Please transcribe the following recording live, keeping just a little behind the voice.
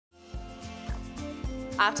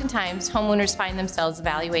Oftentimes, homeowners find themselves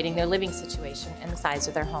evaluating their living situation and the size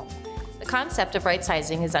of their home. The concept of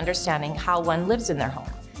right-sizing is understanding how one lives in their home,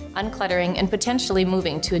 uncluttering and potentially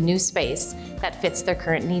moving to a new space that fits their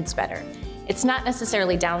current needs better. It's not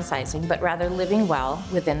necessarily downsizing, but rather living well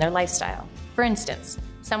within their lifestyle. For instance,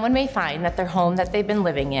 someone may find that their home that they've been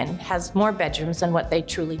living in has more bedrooms than what they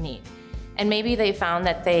truly need. And maybe they found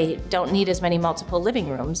that they don't need as many multiple living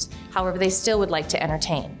rooms, however, they still would like to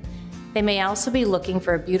entertain. They may also be looking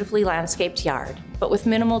for a beautifully landscaped yard, but with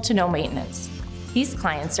minimal to no maintenance. These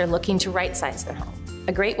clients are looking to right-size their home.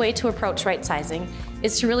 A great way to approach right-sizing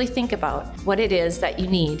is to really think about what it is that you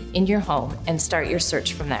need in your home and start your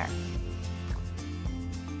search from there.